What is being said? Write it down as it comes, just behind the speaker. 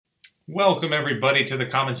Welcome, everybody, to the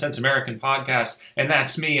Common Sense American podcast, and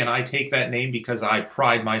that's me, and I take that name because I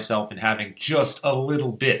pride myself in having just a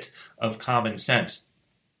little bit of common sense.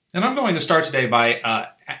 And I'm going to start today by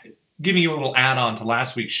giving you a little add-on to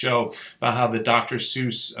last week's show about how the Dr.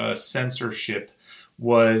 Seuss censorship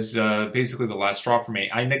was basically the last straw for me.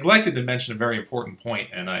 I neglected to mention a very important point,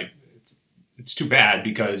 and it's too bad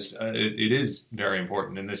because it is very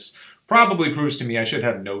important, and this probably proves to me I should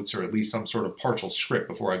have notes or at least some sort of partial script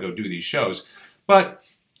before I go do these shows. But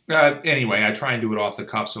anyway, I try and do it off the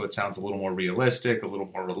cuff so it sounds a little more realistic, a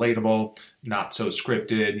little more relatable, not so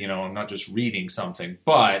scripted. I'm not just reading something,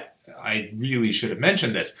 but I really should have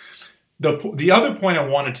mentioned this. The other point I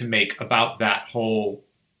wanted to make about that whole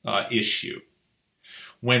issue,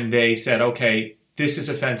 when they said, okay, this is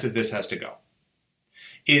offensive, this has to go,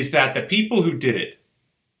 is that the people who did it,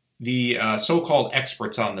 the so-called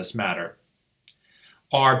experts on this matter,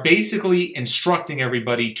 are basically instructing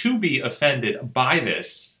everybody to be offended by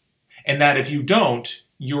this, and that if you don't,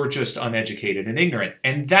 you're just uneducated and ignorant.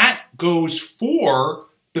 And that goes for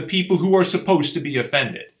the people who are supposed to be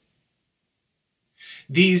offended.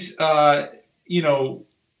 These,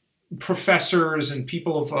 professors and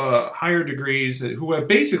people of higher degrees who have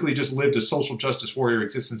basically just lived a social justice warrior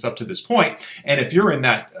existence up to this point. And if you're in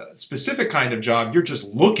that specific kind of job, you're just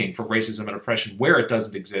looking for racism and oppression where it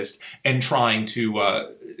doesn't exist and trying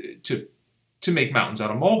to make mountains out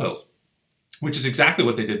of molehills, which is exactly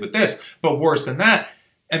what they did with this. But worse than that,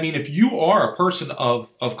 I mean, if you are a person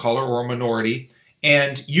of color or a minority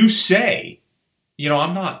and you say,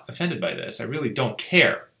 I'm not offended by this, I really don't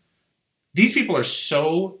care. These people are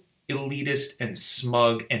so elitist and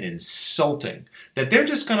smug and insulting that they're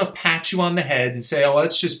just going to pat you on the head and say, oh,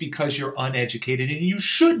 that's just because you're uneducated and you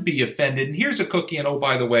should be offended. And here's a cookie. And oh,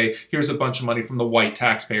 by the way, here's a bunch of money from the white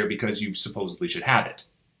taxpayer because you supposedly should have it.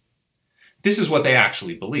 This is what they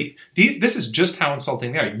actually believe. This is just how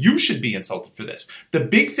insulting they are. You should be insulted for this. The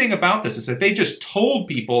big thing about this is that they just told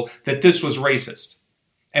people that this was racist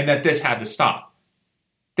and that this had to stop.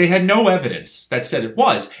 They had no evidence that said it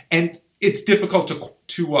was. And it's difficult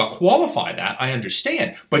to qualify that, I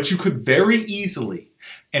understand, but you could very easily,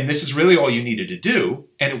 and this is really all you needed to do,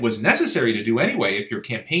 and it was necessary to do anyway if you're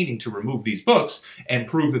campaigning to remove these books and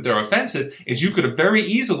prove that they're offensive, is you could have very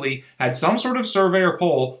easily had some sort of survey or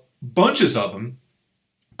poll, bunches of them,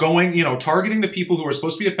 going, targeting the people who are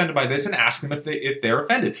supposed to be offended by this and asking them if they're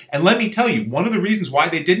offended. And let me tell you, one of the reasons why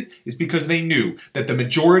they didn't is because they knew that the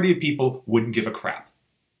majority of people wouldn't give a crap.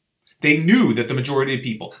 They knew that the majority of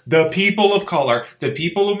people, the people of color, the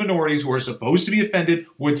people of minorities who are supposed to be offended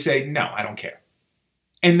would say, no, I don't care.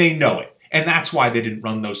 And they know it. And that's why they didn't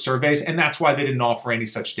run those surveys, and that's why they didn't offer any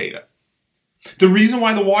such data. The reason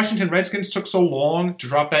why the Washington Redskins took so long to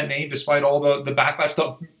drop that name despite all the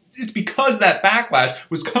backlash, it's because that backlash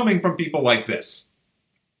was coming from people like this.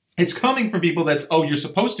 It's coming from people that's, oh, you're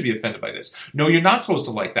supposed to be offended by this. No, you're not supposed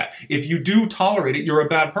to like that. If you do tolerate it, you're a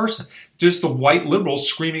bad person. Just the white liberals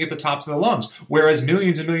screaming at the tops of their lungs. Whereas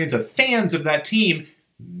millions and millions of fans of that team,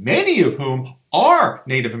 many of whom are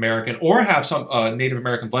Native American or have some Native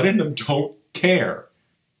American blood in them, don't care.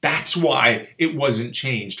 That's why it wasn't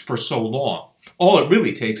changed for so long. All it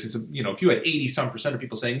really takes is, if you had 80% of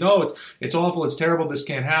people saying, no, it's awful, it's terrible, this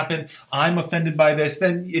can't happen, I'm offended by this,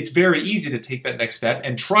 then it's very easy to take that next step.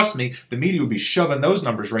 And trust me, the media would be shoving those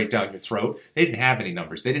numbers right down your throat. They didn't have any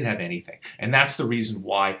numbers. They didn't have anything. And that's the reason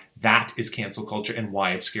why that is cancel culture and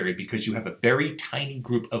why it's scary, because you have a very tiny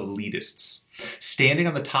group of elitists standing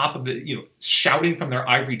on the top of shouting from their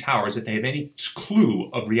ivory towers if they have any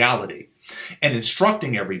clue of reality, and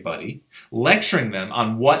instructing everybody, lecturing them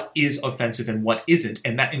on what is offensive and what isn't,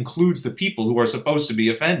 and that includes the people who are supposed to be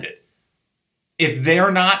offended. If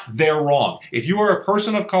they're not, they're wrong. If you are a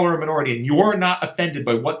person of color or minority and you're not offended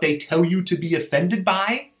by what they tell you to be offended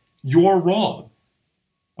by, you're wrong.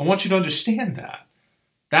 I want you to understand that.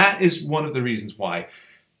 That is one of the reasons why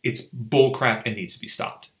it's bullcrap and needs to be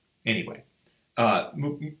stopped. Anyway,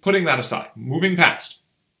 putting that aside, moving past,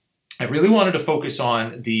 I really wanted to focus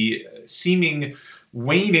on the seeming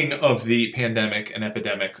waning of the pandemic and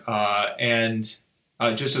epidemic. And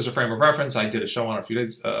just as a frame of reference, I did a show on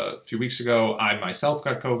it a few weeks ago. I myself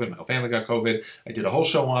got COVID. My whole family got COVID. I did a whole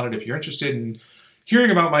show on it. If you're interested in hearing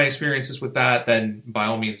about my experiences with that, then by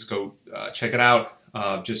all means go check it out.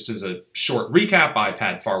 Just as a short recap, I've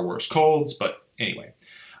had far worse colds. But anyway,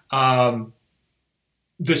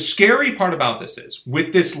 the scary part about this is,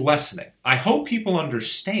 with this lessening, I hope people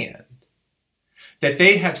understand that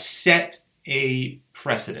they have set a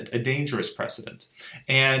precedent, a dangerous precedent.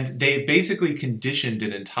 And they've basically conditioned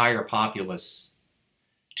an entire populace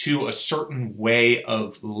to a certain way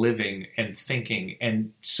of living and thinking,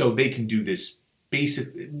 and so they can do this basic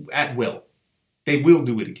at will. They will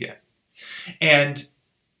do it again. And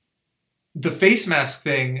the face mask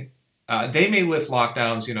thing, they may lift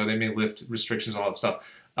lockdowns, they may lift restrictions, all that stuff.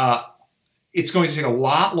 It's going to take a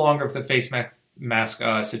lot longer for the face mask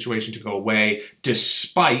situation to go away,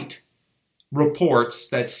 despite reports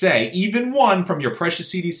that say, even one from your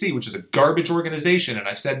precious CDC, which is a garbage organization, and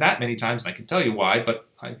I've said that many times, and I can tell you why, but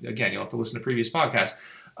again, you'll have to listen to previous podcasts,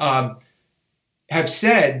 have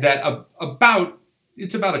said that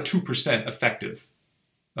it's about a 2% effective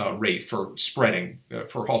rate for spreading,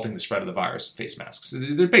 for halting the spread of the virus, face masks.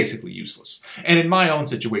 They're basically useless. And in my own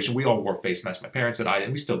situation, we all wore face masks. My parents and I,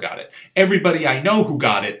 and we still got it. Everybody I know who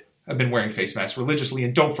got it have been wearing face masks religiously.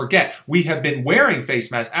 And don't forget, we have been wearing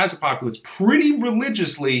face masks as a populace pretty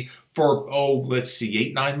religiously for,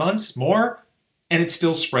 8-9 months more. And it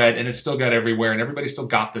still spread, and it still got everywhere, and everybody still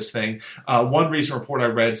got this thing. One recent report I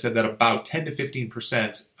read said that about 10 to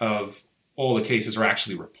 15% of all the cases are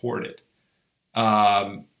actually reported.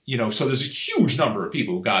 So there's a huge number of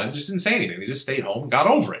people who got it and just didn't say anything. They just stayed home and got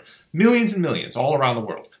over it. Millions and millions all around the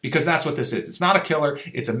world, because that's what this is. It's not a killer.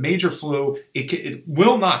 It's a major flu. It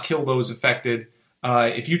will not kill those affected.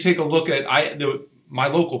 If you take a look at my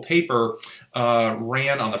local paper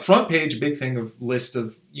ran on the front page a big thing of list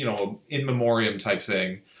of, in memoriam type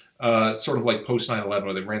thing, sort of like post 9/11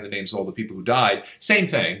 where they ran the names of all the people who died. Same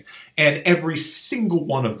thing. And every single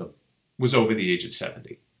one of them was over the age of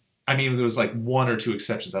 70. I mean, there was like one or two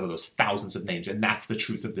exceptions out of those thousands of names, and that's the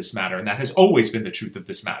truth of this matter, and that has always been the truth of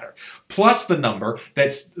this matter. Plus the number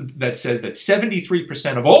that says that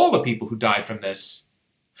 73% of all the people who died from this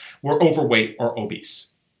were overweight or obese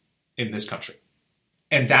in this country.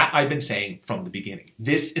 And that I've been saying from the beginning.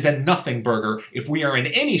 This is a nothing burger if we are in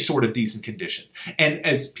any sort of decent condition. And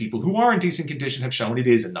as people who are in decent condition have shown, it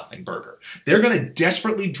is a nothing burger. They're going to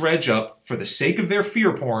desperately dredge up, for the sake of their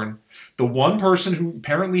fear porn, the one person who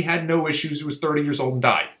apparently had no issues, who was 30 years old and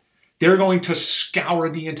died. They're going to scour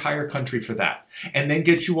the entire country for that. And then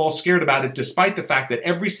get you all scared about it, despite the fact that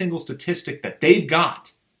every single statistic that they've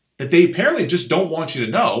got, that they apparently just don't want you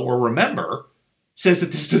to know or remember, says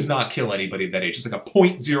that this does not kill anybody of that age. It's like a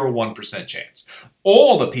 0.01% chance.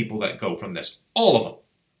 All the people that go from this, all of them,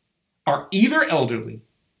 are either elderly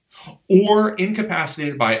or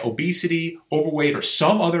incapacitated by obesity, overweight, or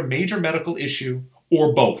some other major medical issue,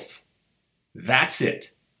 or both. That's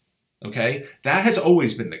it. Okay? That has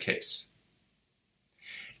always been the case.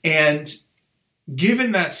 And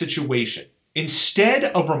given that situation, instead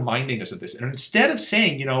of reminding us of this, and instead of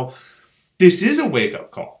saying, this is a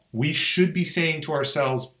wake-up call, we should be saying to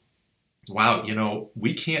ourselves, wow,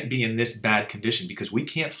 we can't be in this bad condition because we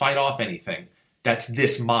can't fight off anything that's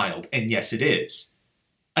this mild. And yes, it is.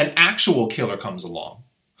 An actual killer comes along.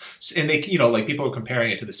 And they, like people are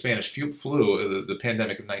comparing it to the Spanish flu, the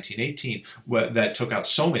pandemic of 1918, that took out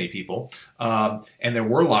so many people. And there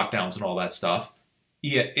were lockdowns and all that stuff.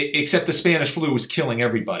 Yeah, except the Spanish flu was killing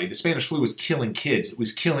everybody. The Spanish flu was killing kids. It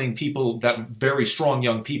was killing people, that very strong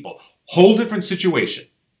young people. Whole different situation.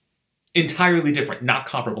 Entirely different, not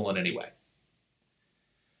comparable in any way.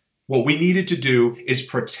 What we needed to do is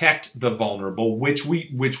protect the vulnerable, which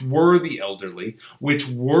were the elderly, which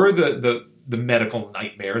were the medical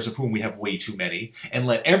nightmares, of whom we have way too many, and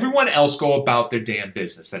let everyone else go about their damn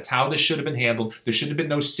business. That's how this should have been handled. There should have been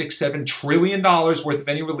no $6-7 trillion worth of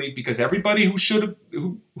any relief, because everybody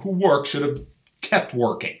who worked should have kept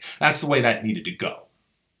working. That's the way that needed to go.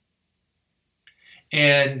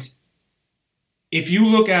 And if you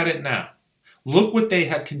look at it now, look what they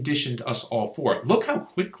have conditioned us all for. Look how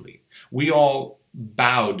quickly we all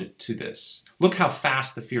bowed to this. Look how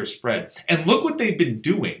fast the fear spread. And look what they've been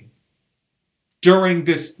doing during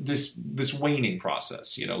this waning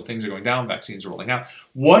process. Things are going down, vaccines are rolling out.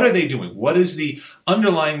 What are they doing? What is the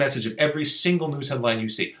underlying message of every single news headline you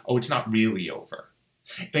see? Oh, it's not really over.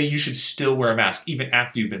 That you should still wear a mask even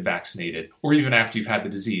after you've been vaccinated or even after you've had the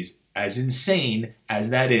disease. As insane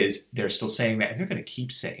as that is, they're still saying that, and they're going to keep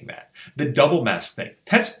saying that. The double mask thing,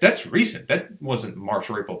 that's recent. That wasn't March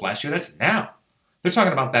or April of last year. That's now. They're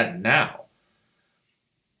talking about that now.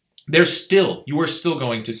 You are still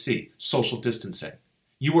going to see social distancing.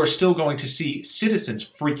 You are still going to see citizens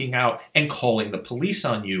freaking out and calling the police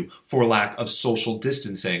on you for lack of social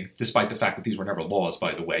distancing, despite the fact that these were never laws,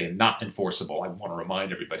 by the way, and not enforceable. I want to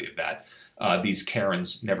remind everybody of that. These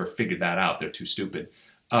Karens never figured that out. They're too stupid.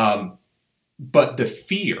 But the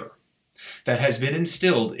fear that has been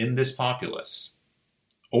instilled in this populace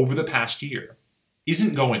over the past year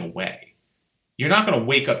isn't going away. You're not going to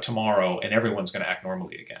wake up tomorrow and everyone's going to act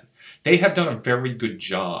normally again. They have done a very good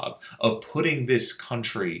job of putting this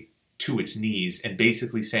country to its knees and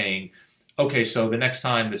basically saying, okay, so the next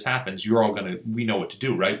time this happens, we know what to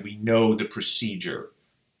do, right? We know the procedure,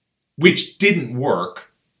 which didn't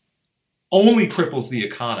work, only cripples the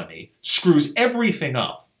economy, screws everything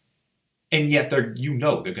up, and yet they're going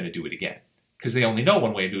to do it again. Because they only know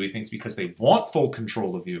one way of doing things because they want full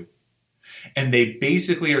control of you. And they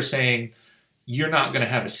basically are saying, you're not going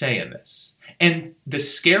to have a say in this. And the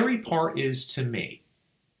scary part is, to me,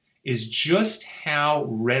 is just how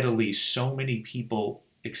readily so many people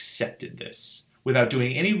accepted this without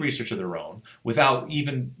doing any research of their own, without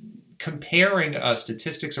even comparing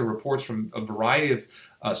statistics or reports from a variety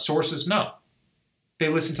of sources. No. They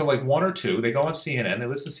listen to like one or two. They go on CNN, they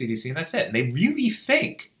listen to CDC, and that's it. And they really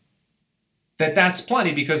think that that's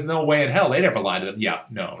plenty because no way in hell they'd ever lie to them. Yeah,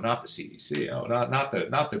 no, not the CDC. No,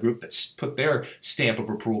 not the group that's put their stamp of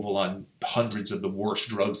approval on hundreds of the worst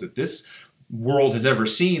drugs that this world has ever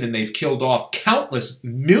seen, and they've killed off countless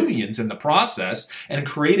millions in the process and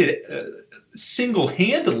created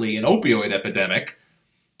single-handedly an opioid epidemic.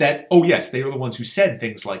 That, oh yes, they were the ones who said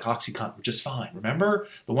things like OxyContin were just fine. Remember?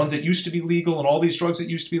 The ones that used to be legal and all these drugs that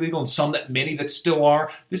used to be legal and many that still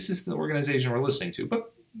are. This is the organization we're listening to.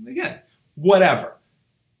 But again, whatever.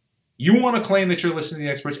 You want to claim that you're listening to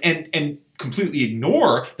the experts and completely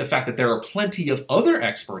ignore the fact that there are plenty of other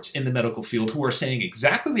experts in the medical field who are saying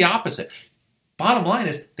exactly the opposite. Bottom line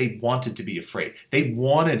is they wanted to be afraid. They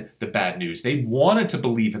wanted the bad news. They wanted to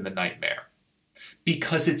believe in the nightmare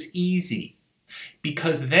because it's easy.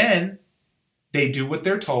 Because then they do what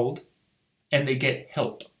they're told and they get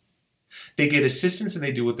help. They get assistance and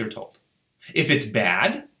they do what they're told. If it's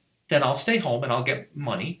bad, then I'll stay home and I'll get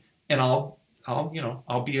money and I'll be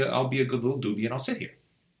a good little doobie and I'll sit here.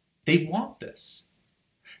 They want this.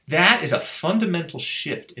 That is a fundamental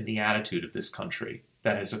shift in the attitude of this country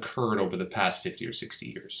that has occurred over the past 50 or 60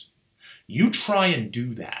 years. You try and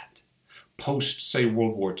do that post, say,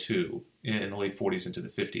 World War II in the late 40s into the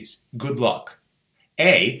 50s. Good luck.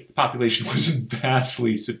 The population was in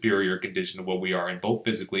vastly superior condition to what we are in, both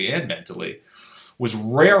physically and mentally, was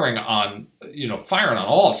firing on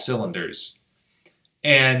all cylinders.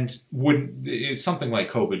 And something like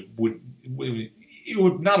COVID would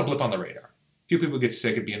not a blip on the radar. A few people get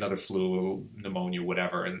sick, it'd be another flu, pneumonia,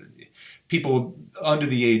 whatever. And people under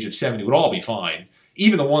the age of 70 would all be fine.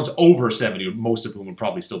 Even the ones over 70, most of whom would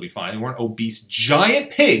probably still be fine. They weren't obese giant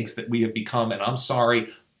pigs that we have become. And I'm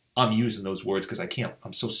sorry, I'm using those words because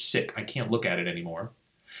I'm so sick. I can't look at it anymore.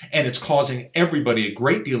 And it's causing everybody a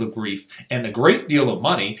great deal of grief and a great deal of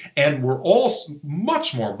money. And we're all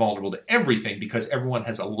much more vulnerable to everything because everyone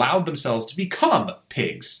has allowed themselves to become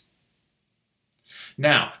pigs.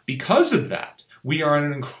 Now, because of that, we are in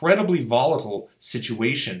an incredibly volatile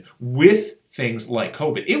situation with things like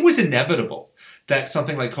COVID. It was inevitable that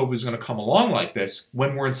something like COVID is going to come along like this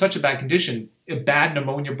when we're in such a bad condition, a bad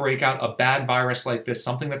pneumonia breakout, a bad virus like this,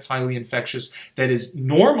 something that's highly infectious, that is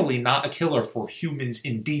normally not a killer for humans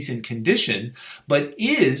in decent condition, but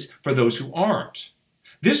is for those who aren't.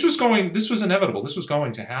 This was inevitable. This was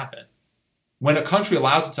going to happen. When a country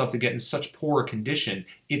allows itself to get in such poor condition,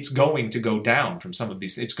 it's going to go down from some of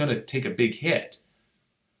these. It's going to take a big hit.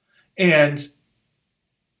 And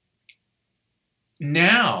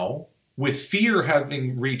now, with fear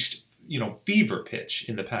having reached, fever pitch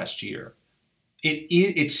in the past year,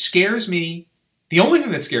 it scares me. The only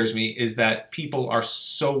thing that scares me is that people are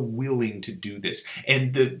so willing to do this.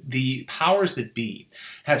 And the powers that be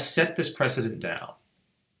have set this precedent down.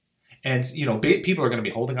 And, people are going to be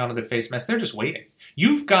holding on to their face masks. They're just waiting.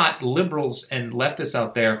 You've got liberals and leftists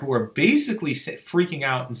out there who are basically freaking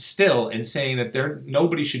out and saying that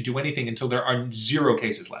nobody should do anything until there are 0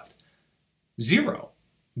 cases left. 0.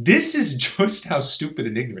 This is just how stupid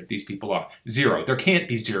and ignorant these people are. 0. There can't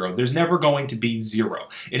be 0. There's never going to be 0.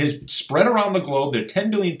 It has spread around the globe. There are 10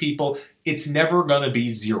 billion people. It's never going to be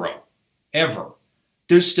 0. Ever.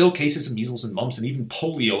 There's still cases of measles and mumps and even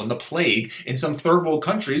polio and the plague in some third world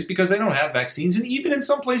countries because they don't have vaccines, and even in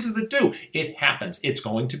some places that do. It happens. It's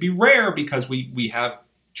going to be rare because we have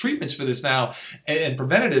treatments for this now and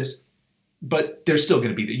preventatives, but they're still going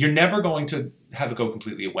to be there. You're never going to have it go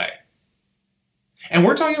completely away. And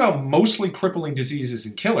we're talking about mostly crippling diseases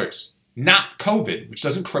and killers, not COVID, which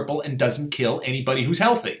doesn't cripple and doesn't kill anybody who's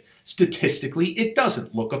healthy. Statistically, it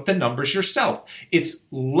doesn't. Look up the numbers yourself. It's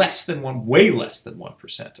way less than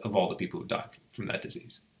 1% of all the people who died from that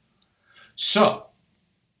disease. So,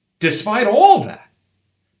 despite all that,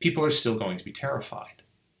 people are still going to be terrified.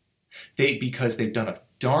 Because they've done a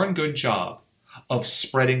darn good job of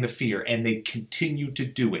spreading the fear, and they continue to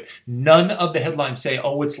do it. None of the headlines say,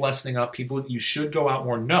 oh, it's lessening up, people, you should go out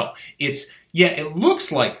more. No, it's, yeah, it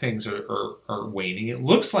looks like things are waning. It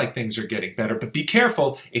looks like things are getting better, but be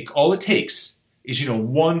careful. All it takes is,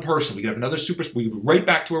 one person. We could have another we go right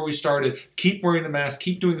back to where we started. Keep wearing the mask,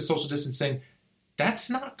 keep doing the social distancing. That's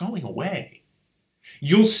not going away.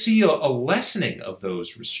 You'll see a lessening of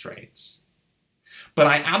those restraints. But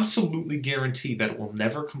I absolutely guarantee that it will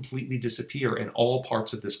never completely disappear in all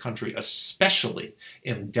parts of this country, especially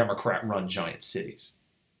in Democrat-run giant cities.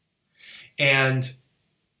 And,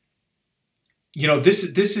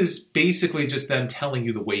 this is basically just them telling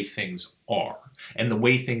you the way things are and the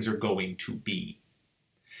way things are going to be.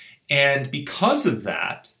 And because of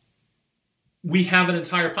that, we have an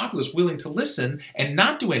entire populace willing to listen and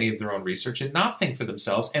not do any of their own research and not think for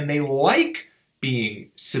themselves. And they like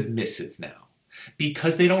being submissive now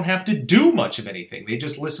because they don't have to do much of anything. They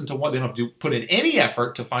just listen to what they don't have to put in any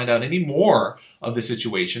effort to find out any more of the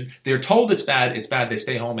situation. They're told it's bad, they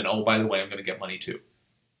stay home, and oh, by the way, I'm going to get money too.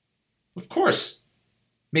 Of course.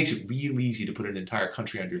 Makes it real easy to put an entire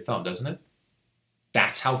country under your thumb, doesn't it?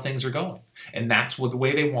 That's how things are going. And that's the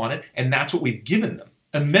way they want it, and that's what we've given them.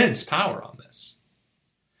 Immense power on this.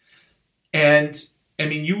 And,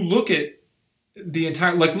 you look at the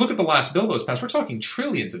entire, look at the last bill that was passed. We're talking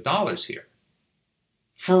trillions of dollars here.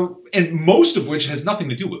 And most of which has nothing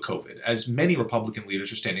to do with COVID, as many Republican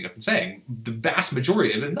leaders are standing up and saying. The vast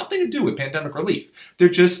majority of it has nothing to do with pandemic relief. They're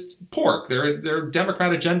just pork. They're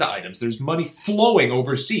Democrat agenda items. There's money flowing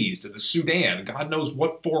overseas to the Sudan. God knows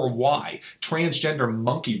what for or why. Transgender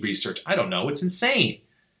monkey research. I don't know. It's insane.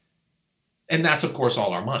 And that's, of course,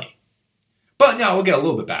 all our money. But now we'll get a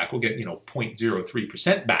little bit back. We'll get,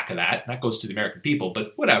 0.03% back of that. That goes to the American people.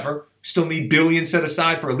 But whatever. Still need billions set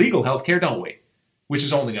aside for illegal health care, don't we? Which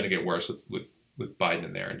is only going to get worse with Biden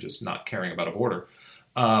in there and just not caring about a border.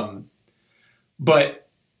 But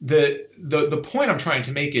the point I'm trying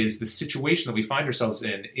to make is the situation that we find ourselves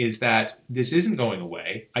in is that this isn't going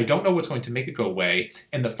away. I don't know what's going to make it go away.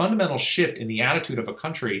 And the fundamental shift in the attitude of a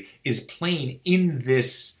country is plain in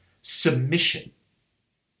this submission.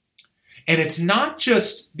 And it's not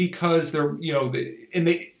just because they're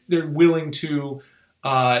willing to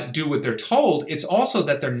do what they're told. It's also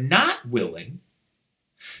that they're not willing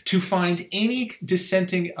to find any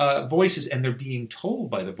dissenting voices, and they're being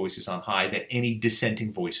told by the voices on high that any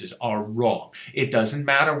dissenting voices are wrong. It doesn't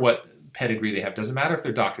matter what pedigree they have. It doesn't matter if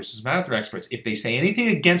they're doctors. It doesn't matter if they're experts. If they say anything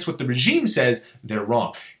against what the regime says, they're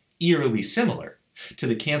wrong. Eerily similar to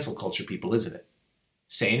the cancel culture people, isn't it?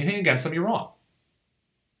 Say anything against them, you're wrong.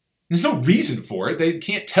 There's no reason for it. They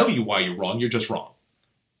can't tell you why you're wrong. You're just wrong.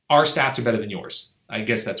 Our stats are better than yours. I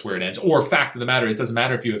guess that's where it ends. Or fact of the matter, it doesn't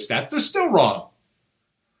matter if you have stats. They're still wrong.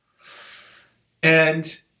 And,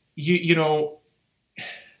 for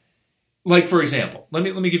example, let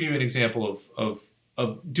me give you an example of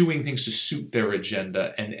doing things to suit their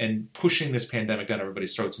agenda and pushing this pandemic down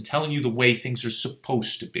everybody's throats and telling you the way things are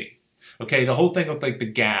supposed to be. Okay, the whole thing of the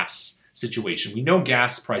gas situation. We know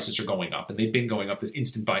gas prices are going up, and they've been going up this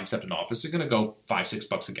instant Biden stepped in office. They're going to go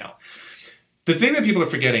 $5-6 a gallon. The thing that people are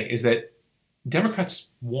forgetting is that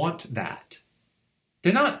Democrats want that.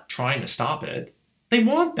 They're not trying to stop it. They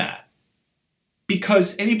want that.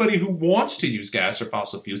 Because anybody who wants to use gas or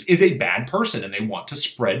fossil fuels is a bad person, and they want to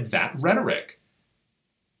spread that rhetoric.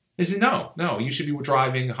 They say, no, you should be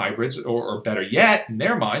driving hybrids, or better yet, in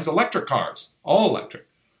their minds, electric cars, all electric.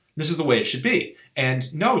 This is the way it should be.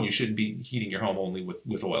 And no, you shouldn't be heating your home only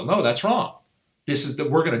with oil. No, that's wrong. This is that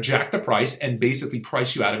we're going to jack the price and basically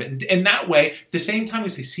price you out of it. And that way, at the same time, we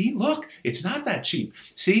say, see, look, it's not that cheap.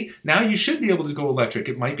 See, now you should be able to go electric.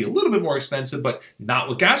 It might be a little bit more expensive, but not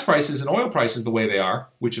with gas prices and oil prices the way they are,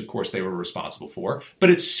 which of course they were responsible for. But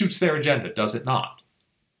it suits their agenda, does it not?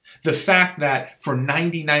 The fact that for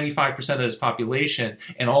 90-95% of this population,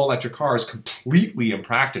 an all-electric car is completely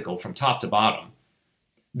impractical from top to bottom,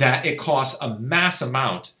 that it costs a mass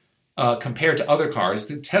amount compared to other cars.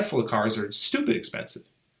 The Tesla cars are stupid expensive.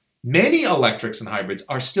 Many electrics and hybrids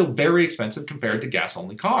are still very expensive compared to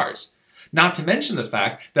gas-only cars. Not to mention the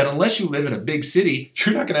fact that unless you live in a big city,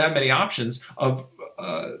 you're not going to have many options of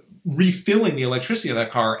refilling the electricity of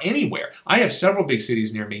that car anywhere. I have several big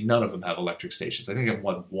cities near me. None of them have electric stations. I think I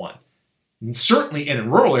have one. And certainly, and in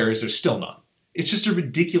rural areas, there's still none. It's just a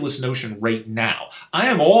ridiculous notion right now. I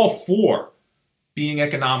am all for being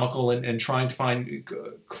economical and trying to find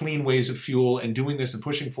clean ways of fuel and doing this and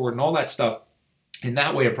pushing forward and all that stuff in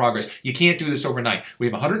that way of progress. You can't do this overnight. We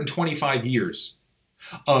have 125 years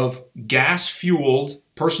of gas-fueled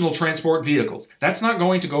personal transport vehicles. That's not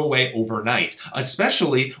going to go away overnight,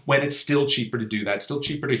 especially when it's still cheaper to do that, still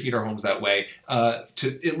cheaper to heat our homes that way,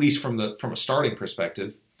 to at least from a starting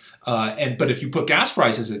perspective. But if you put gas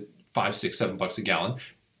prices at $5, $6, $7 a gallon,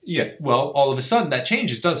 yeah, well, all of a sudden that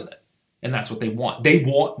changes, doesn't it? And that's what they want. They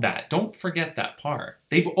want that. Don't forget that part.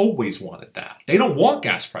 They've always wanted that. They don't want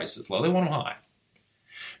gas prices low. They want them high.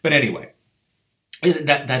 But anyway,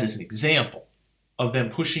 that is an example of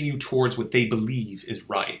them pushing you towards what they believe is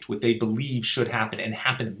right, what they believe should happen and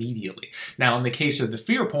happen immediately. Now, in the case of the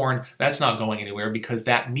fear porn, that's not going anywhere because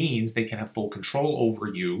that means they can have full control over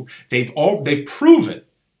you. They've proven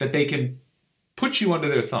that they can put you under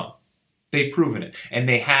their thumb. They've proven it. And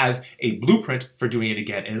they have a blueprint for doing it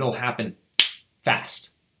again, and it'll happen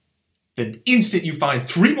fast. The instant you find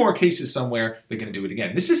 3 more cases somewhere, they're going to do it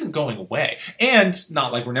again. This isn't going away. And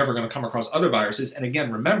not like we're never going to come across other viruses. And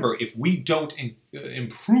again, remember, if we don't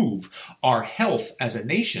improve our health as a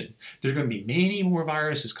nation, there's going to be many more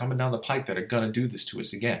viruses coming down the pike that are going to do this to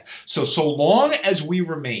us again. So long as we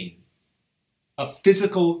remain a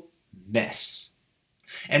physical mess,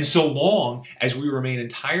 and so long as we remain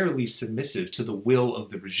entirely submissive to the will of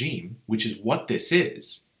the regime, which is what this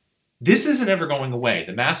is, this isn't ever going away.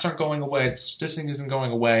 The masks aren't going away. The distancing isn't going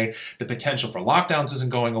away. The potential for lockdowns isn't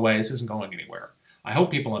going away. This isn't going anywhere. I hope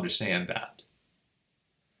people understand that.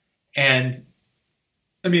 And,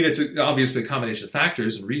 I mean, it's obviously a combination of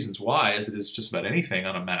factors and reasons why, as it is just about anything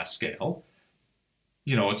on a mass scale.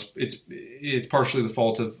 You know, it's partially the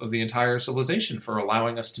fault of the entire civilization for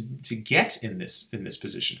allowing us to get in this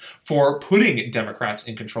position, for putting Democrats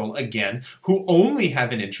in control again, who only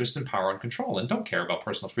have an interest in power and control and don't care about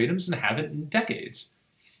personal freedoms and haven't in decades.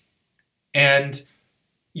 And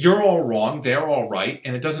you're all wrong, they're all right,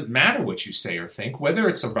 and it doesn't matter what you say or think, whether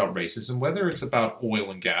it's about racism, whether it's about oil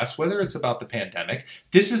and gas, whether it's about the pandemic.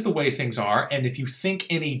 This is the way things are, and if you think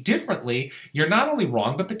any differently, you're not only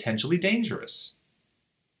wrong, but potentially dangerous.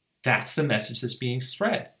 That's the message that's being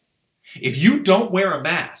spread. If you don't wear a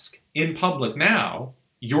mask in public now,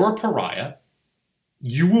 you're a pariah.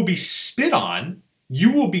 You will be spit on.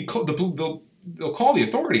 You will be they'll call the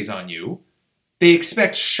authorities on you. They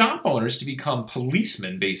expect shop owners to become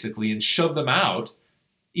policemen, basically, and shove them out,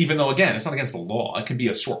 even though, again, it's not against the law. It can be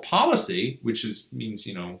a store policy, which means,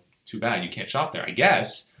 too bad, you can't shop there. I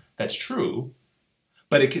guess that's true,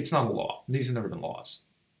 but it's not a law. These have never been laws.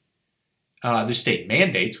 There's state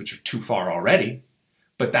mandates, which are too far already,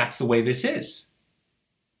 but that's the way this is.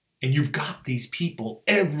 And you've got these people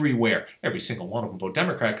everywhere. Every single one of them vote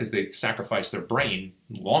Democrat because they sacrificed their brain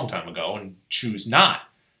a long time ago and choose not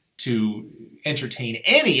to entertain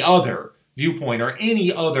any other viewpoint or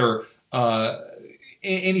any other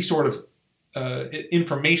any sort of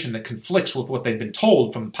information that conflicts with what they've been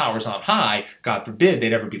told from the powers on high. God forbid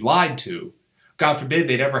they'd ever be lied to. God forbid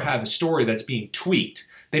they'd ever have a story that's being tweaked.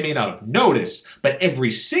 They may not have noticed, but every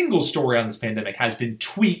single story on this pandemic has been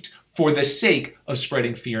tweaked for the sake of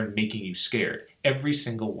spreading fear and making you scared. Every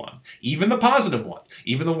single one. Even the positive ones.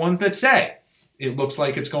 Even the ones that say, it looks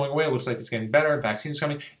like it's going away, it looks like it's getting better, vaccines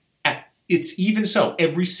coming. It's even so.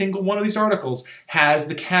 Every single one of these articles has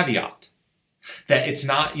the caveat that it's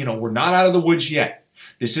not, we're not out of the woods yet.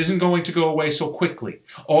 This isn't going to go away so quickly.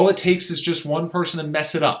 All it takes is just one person to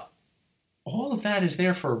mess it up. All of that is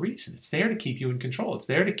there for a reason. It's there to keep you in control. It's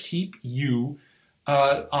there to keep you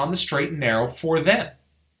on the straight and narrow for them.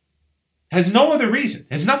 It has no other reason.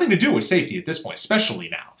 It has nothing to do with safety at this point, especially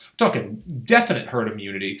now. I'm talking definite herd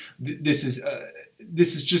immunity. This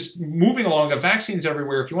is just moving along. Got vaccines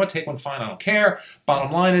everywhere. If you want to take one, fine. I don't care.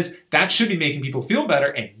 Bottom line is that should be making people feel better,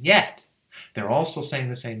 and yet they're all still saying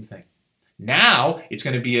the same thing. Now, it's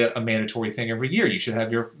going to be a mandatory thing every year. You should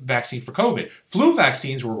have your vaccine for COVID. Flu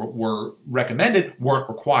vaccines were recommended, weren't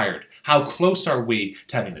required. How close are we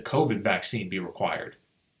to having the COVID vaccine be required?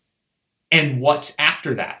 And what's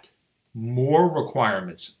after that? More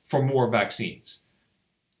requirements for more vaccines.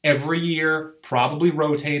 Every year, probably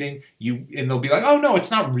rotating, and they'll be like, oh no, it's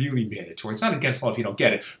not really mandatory. It's not against law if you don't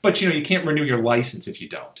get it. But you can't renew your license if you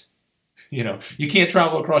don't. You can't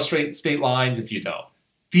travel across state lines if you don't.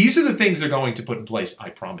 These are the things they're going to put in place. I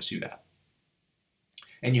promise you that.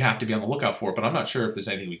 And you have to be on the lookout for it, but I'm not sure if there's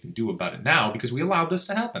anything we can do about it now because we allowed this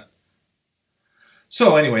to happen.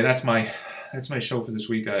 So anyway, that's my show for this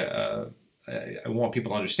week. I want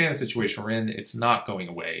people to understand the situation we're in. It's not going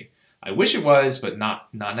away. I wish it was, but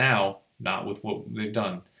not now. Not with what they've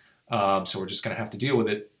done. So we're just going to have to deal with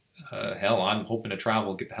it. Hell, I'm hoping to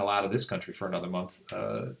travel, get the hell out of this country for another month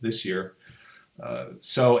this year.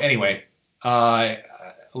 So anyway,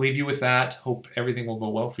 I'll leave you with that. Hope everything will go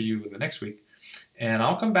well for you in the next week. And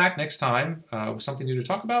I'll come back next time with something new to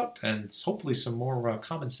talk about and hopefully some more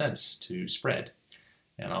common sense to spread.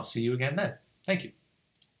 And I'll see you again then. Thank you.